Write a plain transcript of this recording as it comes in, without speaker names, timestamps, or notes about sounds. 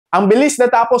Ang bilis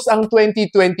natapos ang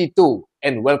 2022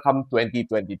 and welcome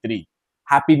 2023.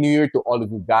 Happy New Year to all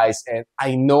of you guys, and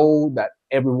I know that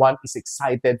everyone is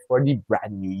excited for the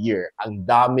brand new year. Ang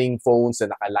daming phones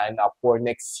na naka-line up for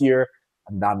next year,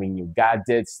 ang daming new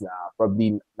gadgets na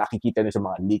probably nakikita nyo sa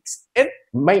mga leaks. And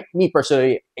me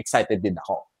personally, excited din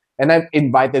ako. And I've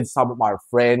invited some of our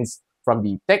friends from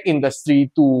the tech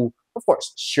industry to, of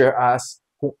course, share us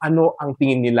kung ano ang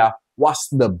tingin nila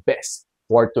was the best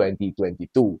for 2022.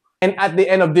 And at the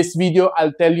end of this video,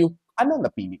 I'll tell you ano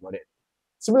napili ko rin.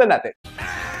 Simulan natin.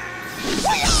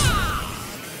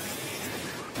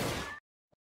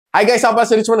 Hi guys, I'm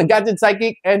Richmond, Gadget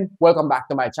Sidekick, and welcome back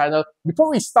to my channel.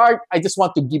 Before we start, I just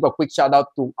want to give a quick shout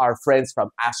out to our friends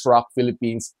from ASRock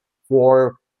Philippines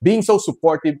for being so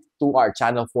supportive to our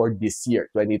channel for this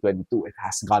year, 2022. It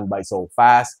has gone by so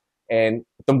fast, and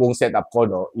itong buong setup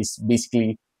ko is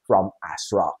basically from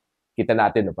ASRock. Kita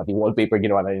natin, pati wallpaper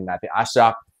ginawa na rin natin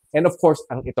ASRock. And of course,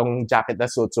 ang itong jacket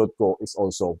na suot-suot ko is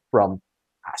also from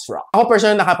ASRock. Ako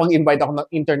personally, nakapag-invite ako ng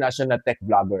international tech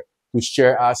vlogger to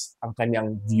share us ang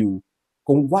kanyang view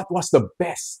kung what was the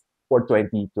best for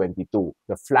 2022.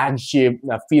 The flagship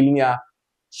na feel niya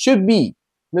should be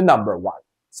the number one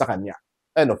sa kanya.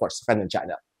 And of course, sa kanyang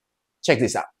channel. Check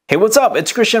this out. Hey, what's up?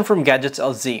 It's Christian from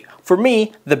GadgetsLZ. For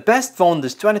me, the best phone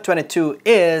this 2022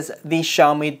 is the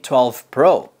Xiaomi 12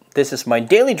 Pro. This is my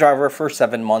daily driver for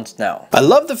 7 months now. I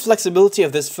love the flexibility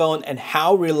of this phone and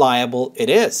how reliable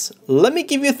it is. Let me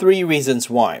give you 3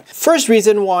 reasons why. First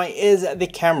reason why is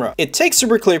the camera. It takes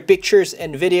super clear pictures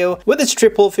and video with its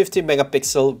triple 50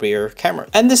 megapixel rear camera.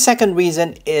 And the second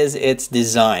reason is its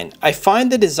design. I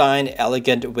find the design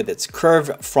elegant with its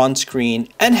curved front screen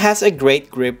and has a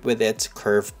great grip with its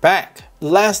curved back.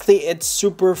 Lastly, it's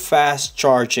super fast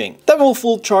charging. That will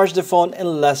full charge the phone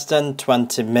in less than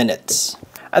 20 minutes.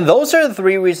 And those are the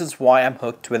 3 reasons why I'm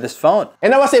hooked with this phone.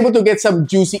 And I was able to get some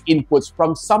juicy inputs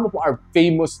from some of our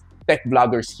famous tech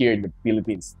bloggers here in the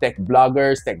Philippines. Tech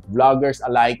bloggers, tech vloggers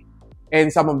alike.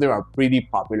 And some of them are pretty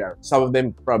popular. Some of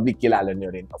them probably kilala nyo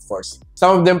rin, of course.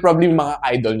 Some of them probably mga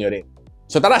idol nyo rin.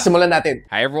 So tara, simulan natin.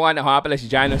 Hi everyone, ako nga pala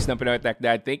si Janos ng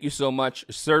PinoyTechdad. Thank you so much,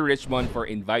 Sir Richmond, for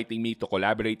inviting me to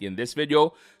collaborate in this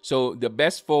video. So the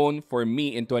best phone for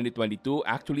me in 2022,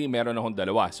 actually meron akong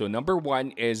dalawa. So number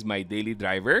 1 is my daily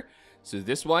driver. So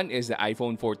this one is the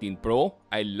iPhone 14 Pro.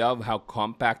 I love how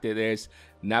compact it is.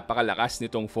 Napakalakas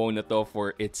nitong phone na to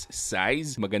for its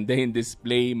size. Maganda yung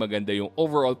display, maganda yung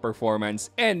overall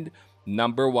performance, and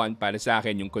number 1 para sa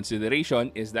akin, yung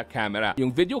consideration is the camera. Yung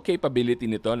video capability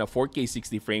nito na 4K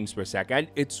 60 frames per second,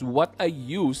 it's what I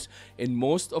use in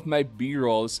most of my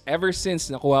B-rolls ever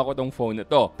since nakuha ko tong phone na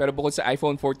to. Pero bukod sa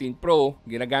iPhone 14 Pro,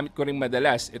 ginagamit ko rin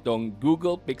madalas itong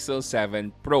Google Pixel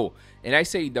 7 Pro. And I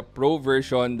say the Pro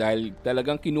version dahil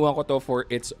talagang kinuha ko to for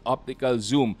its optical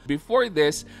zoom. Before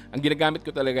this, ang ginagamit ko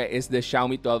talaga is the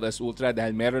Xiaomi 12S Ultra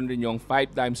dahil meron rin yung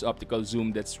 5x optical zoom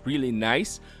that's really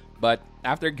nice. But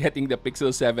after getting the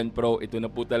Pixel 7 Pro, ito na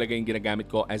po talaga yung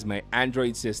ginagamit ko as my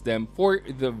Android system for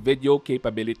the video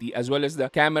capability as well as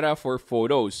the camera for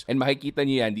photos. And makikita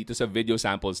niyo yan dito sa video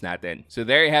samples natin. So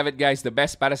there you have it guys, the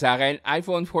best para sa akin,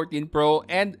 iPhone 14 Pro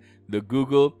and the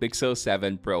Google Pixel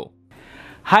 7 Pro.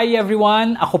 Hi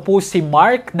everyone! Ako po si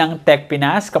Mark ng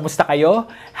Techpinas. Kamusta kayo?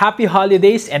 Happy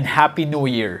Holidays and Happy New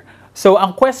Year! So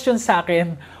ang question sa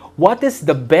akin, what is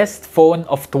the best phone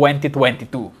of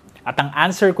 2022? At ang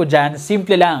answer ko dyan,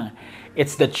 simple lang.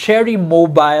 It's the Cherry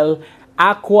Mobile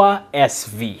Aqua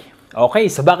SV. Okay,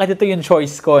 so bakit ito yung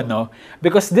choice ko, no?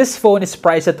 Because this phone is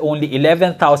priced at only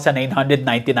 11,999.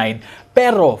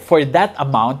 Pero for that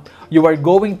amount, you are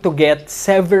going to get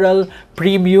several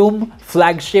premium,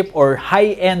 flagship, or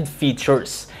high-end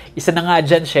features. Isa na nga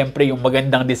dyan, syempre, yung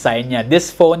magandang design niya. This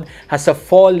phone has a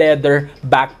faux leather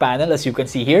back panel, as you can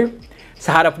see here.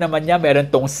 Sa harap naman niya, meron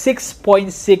tong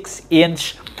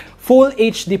 6.6-inch Full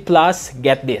HD Plus,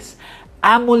 get this,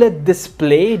 AMOLED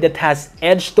display that has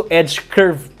edge-to-edge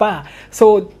curve pa.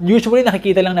 So, usually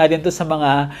nakikita lang natin to sa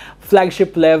mga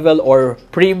flagship level or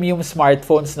premium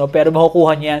smartphones, no? Pero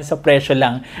makukuha niyan sa presyo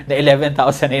lang na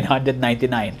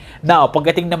 11,999. Now,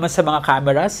 pagdating naman sa mga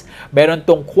cameras, meron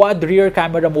tong quad rear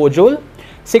camera module,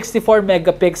 64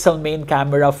 megapixel main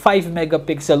camera, 5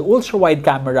 megapixel ultra-wide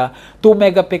camera, 2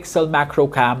 megapixel macro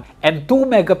cam, and 2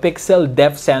 megapixel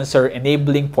depth sensor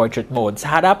enabling portrait mode.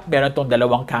 Sa harap, meron tong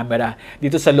dalawang camera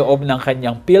dito sa loob ng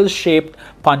kanyang pill-shaped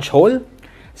punch hole.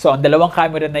 So, ang dalawang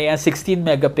camera na yan, 16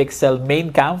 megapixel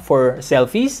main cam for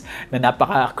selfies na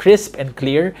napaka-crisp and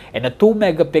clear, and a 2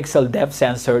 megapixel depth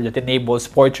sensor that enables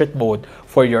portrait mode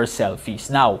for your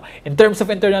selfies. Now, in terms of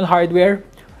internal hardware,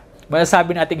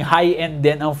 masasabi nating high-end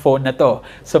din ang phone na to.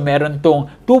 So meron tong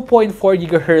 2.4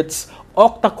 GHz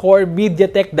octa-core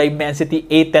MediaTek Dimensity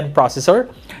 810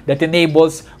 processor that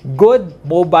enables good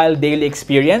mobile daily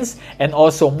experience and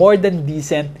also more than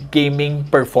decent gaming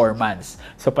performance.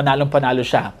 So panalong-panalo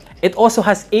siya. It also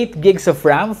has 8 gigs of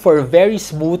RAM for very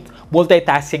smooth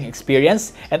multitasking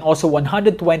experience and also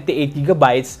 128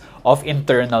 gigabytes of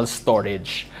internal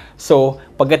storage. So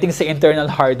pagdating sa internal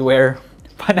hardware,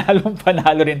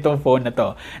 panalong-panalo rin tong phone na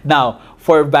to. Now,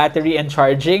 for battery and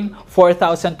charging,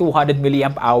 4,200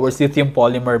 mAh lithium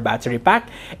polymer battery pack,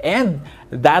 and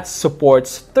that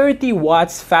supports 30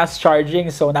 watts fast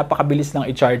charging. So, napakabilis lang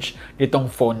i-charge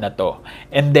nitong phone na to.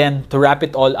 And then, to wrap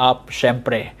it all up,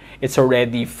 syempre, it's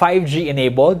already 5G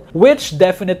enabled, which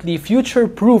definitely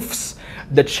future-proofs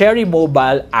the Cherry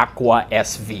Mobile Aqua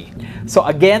SV. So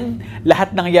again,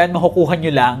 lahat ng yan makukuha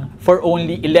nyo lang for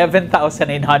only 11,999.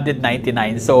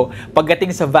 So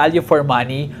pagdating sa value for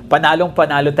money,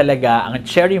 panalong-panalo talaga ang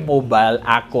Cherry Mobile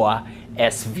Aqua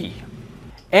SV.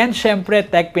 And syempre,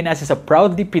 Techpinas is a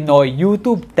proudly Pinoy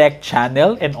YouTube tech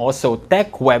channel and also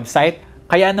tech website.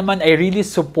 Kaya naman I really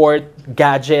support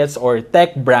gadgets or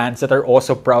tech brands that are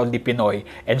also proudly Pinoy.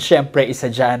 And syempre,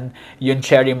 isa dyan yung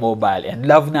Cherry Mobile. And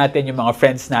love natin yung mga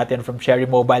friends natin from Cherry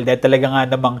Mobile dahil talaga nga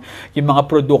namang yung mga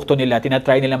produkto nila,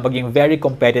 tinatry nilang maging very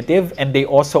competitive and they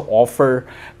also offer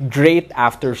great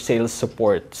after-sales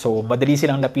support. So, madali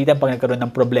silang lapitan pag nagkaroon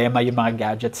ng problema yung mga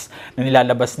gadgets na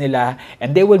nilalabas nila.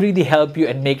 And they will really help you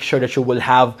and make sure that you will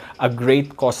have a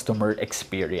great customer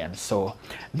experience. So,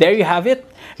 there you have it.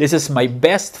 This is my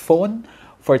best phone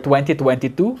for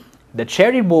 2022, the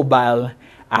Cherry Mobile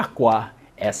Aqua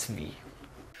SV.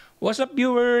 What's up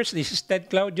viewers? This is Ted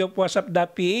Claudio of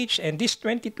WazzupPH and this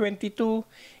 2022,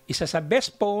 isa sa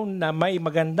best phone na may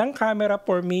magandang camera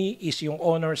for me is yung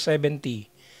Honor 70.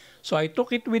 So I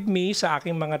took it with me sa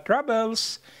aking mga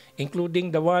travels, including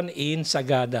the one in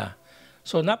Sagada.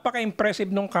 So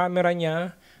napaka-impressive nung camera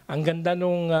niya. Ang ganda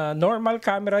nung normal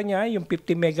camera niya, yung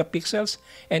 50 megapixels,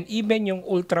 and even yung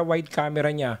ultra-wide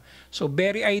camera niya. So,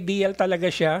 very ideal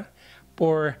talaga siya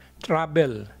for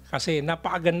travel. Kasi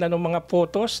napakaganda ng mga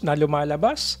photos na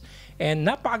lumalabas, and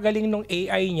napakagaling nung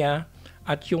AI niya,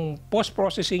 at yung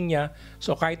post-processing niya.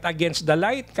 So, kahit against the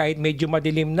light, kahit medyo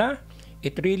madilim na,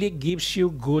 it really gives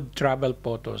you good travel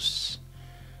photos.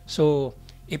 So,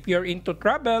 if you're into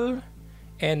travel,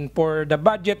 and for the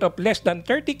budget of less than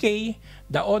 30K,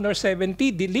 the Honor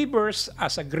 70 delivers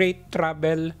as a great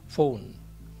travel phone.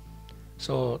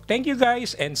 So, thank you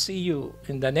guys and see you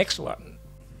in the next one.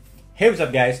 Hey, what's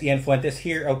up guys? Ian Fuentes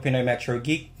here of Pinoy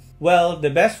Geek. Well, the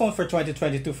best phone for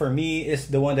 2022 for me is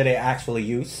the one that I actually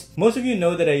use. Most of you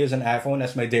know that I use an iPhone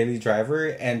as my daily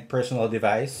driver and personal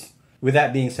device. With that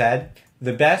being said,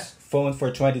 the best phone for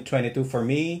 2022 for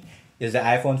me is the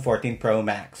iPhone 14 Pro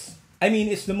Max. I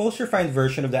mean, it's the most refined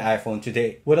version of the iPhone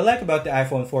today. What I like about the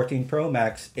iPhone 14 Pro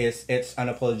Max is its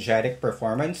unapologetic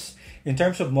performance in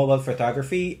terms of mobile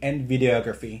photography and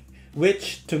videography,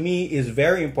 which to me is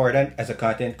very important as a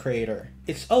content creator.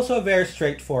 It's also a very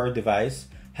straightforward device,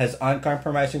 has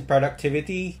uncompromising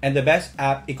productivity, and the best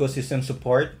app ecosystem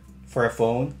support for a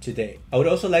phone today. I would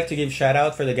also like to give shout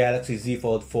out for the Galaxy Z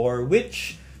Fold 4,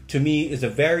 which to me is a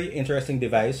very interesting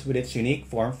device with its unique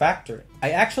form factor.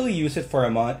 I actually used it for a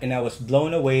month and I was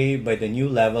blown away by the new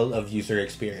level of user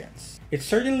experience. It's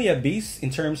certainly a beast in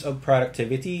terms of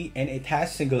productivity and it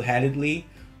has single-handedly,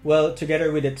 well,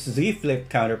 together with its Z Flip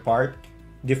counterpart,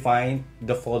 defined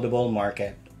the foldable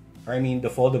market. Or I mean the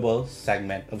foldable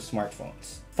segment of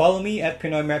smartphones. Follow me at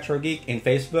Pinoy Geek in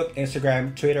Facebook,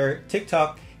 Instagram, Twitter,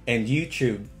 TikTok, and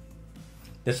YouTube.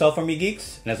 That's all from me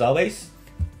geeks, and as always,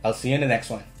 I'll see you in the next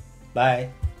one. Bye.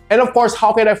 And of course,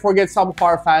 how can I forget some of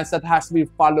our fans that has been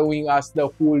following us the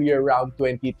whole year round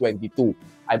 2022?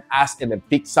 I've asked and I've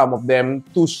picked some of them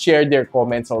to share their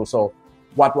comments also.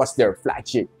 What was their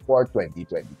flagship for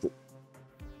 2022?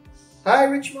 Hi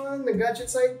Richmond, the Gadget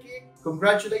Sidekick.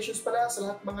 Congratulations pala sa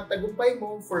lahat mga tagumpay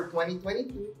mo for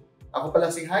 2022. Ako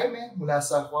pala si Jaime mula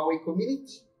sa Huawei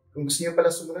Community. Kung gusto niyo pala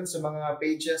sumunod sa mga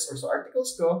pages or sa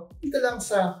articles ko, dito lang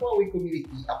sa Huawei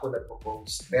Community ako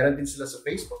nagpo-post. Meron din sila sa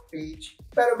Facebook page,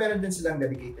 pero meron din silang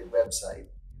dedicated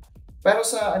website. Pero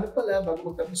sa ano pala, bago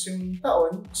magtapos yung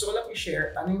taon, gusto ko lang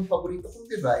i-share ano yung paborito kong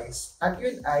device at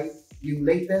yun ay yung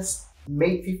latest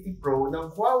Mate 50 Pro ng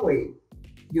Huawei.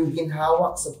 Yung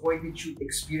ginhawak sa point-and-shoot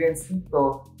experience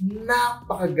nito,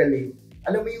 napakagaling.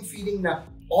 Alam mo yung feeling na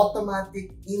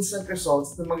automatic instant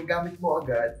results na magagamit mo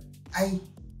agad ay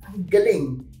ang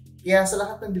galing. Kaya sa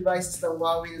lahat ng devices ng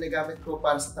Huawei na nagamit ko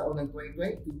para sa taon ng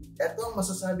 2022, ito ang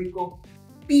masasabi ko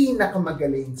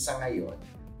pinakamagaling sa ngayon.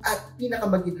 at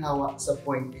pinakamaginhawa sa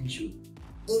point and shoot.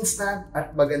 Instant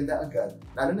at maganda agad,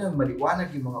 lalo na maliwanag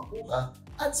yung mga kuha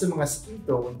at sa mga skin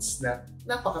tones na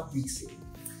napaka-pleasing.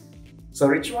 So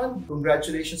Richmond,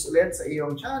 congratulations ulit sa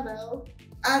iyong channel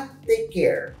at take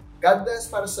care. God bless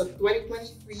para sa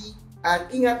 2023 at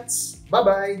ingat!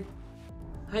 Bye-bye!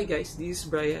 Hi guys, this is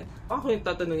Brian. Ako yung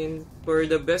tatanungin for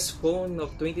the best phone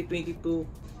of 2022.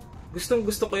 Gustong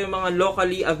gusto ko yung mga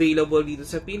locally available dito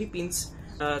sa Philippines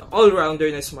all-rounder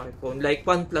na smartphone like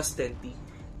OnePlus 10T.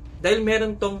 Dahil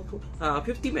meron tong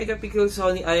 50 megapixel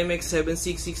Sony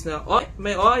IMX766 na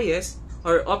may OIS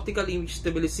or Optical Image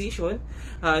Stabilization,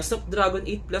 Snapdragon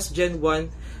 8 Plus Gen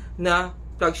 1 na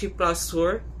flagship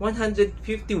processor, 150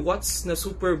 watts na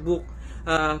superbook,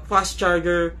 fast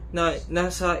charger na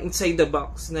nasa inside the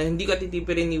box na hindi ka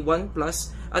titipirin ni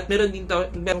OnePlus, at meron din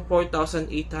 4,800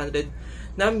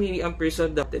 na mAh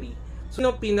battery. So,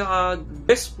 yung pinaka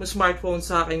best smartphone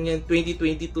sa akin yan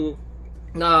 2022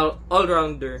 na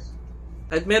all-rounder.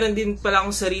 At meron din pala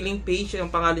akong sariling page, ang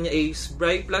pangalan niya is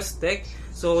Bri Plus Tech.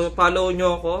 So, follow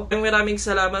nyo ako. Maraming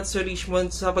salamat Sir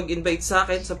Richmond sa pag-invite sa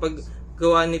akin sa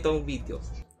paggawa nitong video.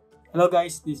 Hello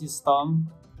guys, this is Tom.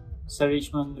 Sir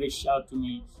Richmond reached out to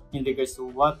me in regards to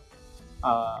what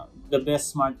the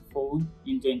best smartphone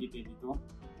in 2022.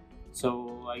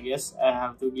 So, I guess I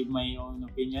have to give my own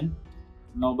opinion.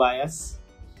 No bias.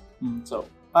 So,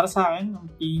 para sa akin, ang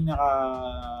pinaka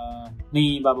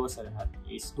naibabaw sa lahat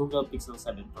is Google Pixel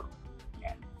 7 Pro.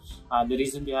 Yan. The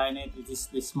reason behind it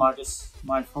is the smartest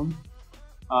smartphone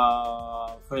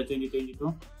for 2022.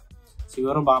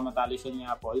 Siguro baka matalo siya ni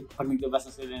Apple pag naglabas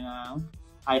na sila ng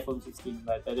iPhone 16,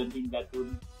 but I don't think that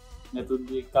would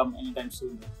come anytime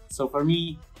soon. So for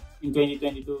me, in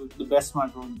 2022, the best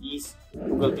smartphone is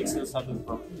Google Pixel 7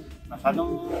 Pro.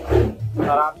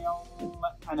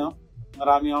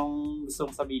 Marami akong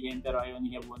gustong sabihin, pero I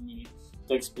only have 1 minute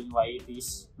to explain why it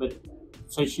is. But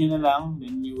search nyo na lang,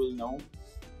 then you will know.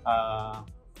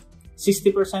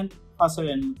 60% faster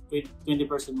and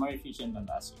 20% more efficient than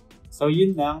last year. So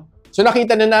yun lang. So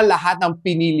nakita na lahat ng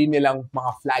pinili nilang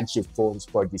mga flagship phones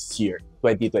for this year,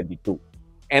 2022.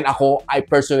 And ako, I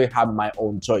personally have my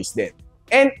own choice din.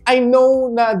 And I know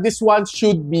na this one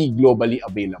should be globally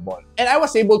available. And I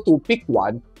was able to pick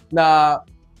one na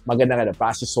magandang kanyang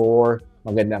processor,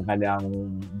 magandang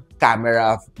kanyang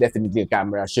camera. Definitely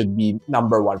camera should be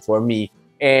number 1 for me.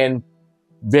 And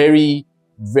very,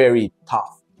 very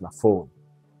tough na phone.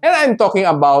 And I'm talking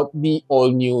about the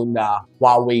all-new na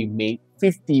Huawei Mate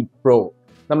 50 Pro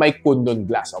na may kundon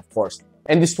glass, of course.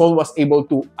 And this phone was able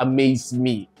to amaze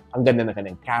me. Ang ganda ng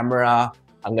kanyang camera,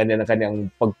 ang ganda ng kanyang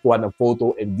pagkuha ng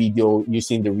photo and video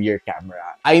using the rear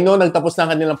camera. I know nagtapos na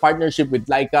kanilang partnership with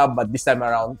Leica, but this time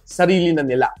around, sarili na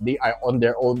nila. They are on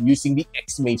their own using the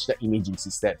X-Mage na imaging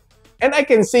system. And I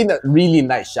can say that really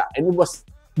nice siya. And it was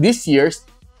this year's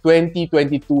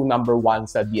 2022 number 1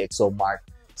 sa DxO Mark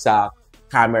sa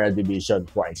camera division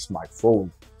for a smartphone.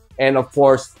 And of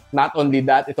course, not only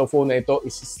that, ito phone na ito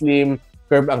is slim,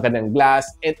 curved ang kanyang glass,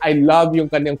 and I love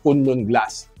yung kanyang kundon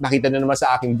glass. Nakita na naman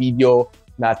sa aking video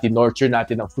na tinorture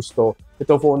natin ang gusto.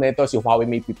 Ito phone na ito, si Huawei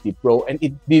Mate 50 Pro, and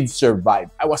it did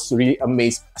survive. I was really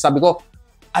amazed. Sabi ko,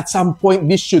 at some point,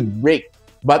 this should break.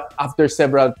 But after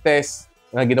several tests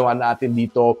na ginawa natin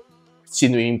dito,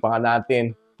 sinuing pa nga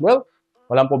natin, well,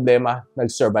 walang problema,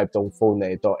 nag-survive tong phone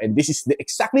na ito. And this is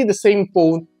exactly the same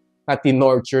phone na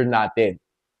tinorture natin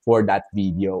for that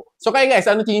video. So kaya guys,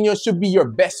 ano tingin nyo should be your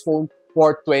best phone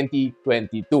for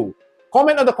 2022?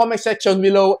 Comment on the comment section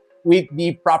below with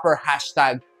the proper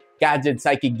hashtag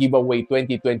GadgetsLZ giveaway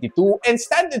 2022 and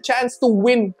stand the chance to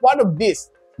win one of these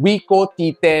Wiko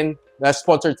T10 na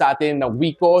sponsored sa atin na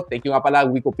Wiko. Thank you nga pala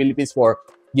Wiko Philippines for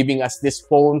giving us this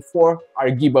phone for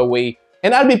our giveaway.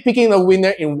 And I'll be picking the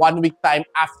winner in 1 week time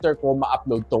after ko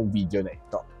ma-upload tong video na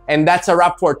ito. And that's a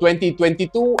wrap for 2022.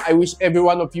 I wish every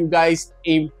one of you guys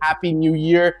a happy new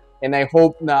year. And I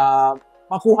hope na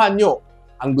makuha nyo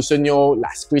ang gusto nyo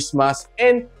last Christmas.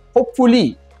 And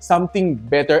hopefully, something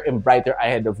better and brighter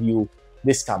ahead of you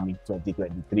this coming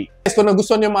 2023. Guys, kung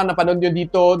nagustuhan nyo mga napanood nyo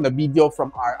dito na video from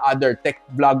our other tech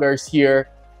vloggers here.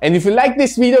 And if you like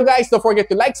this video, guys, don't forget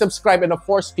to like, subscribe, and of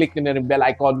course, click nyo na yung bell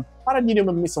icon para hindi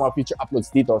nyo ma-miss mga future uploads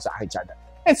dito sa aking channel.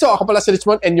 And so, ako pala si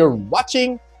Richmond and you're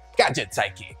watching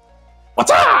GadgetsLZ.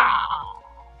 What's up?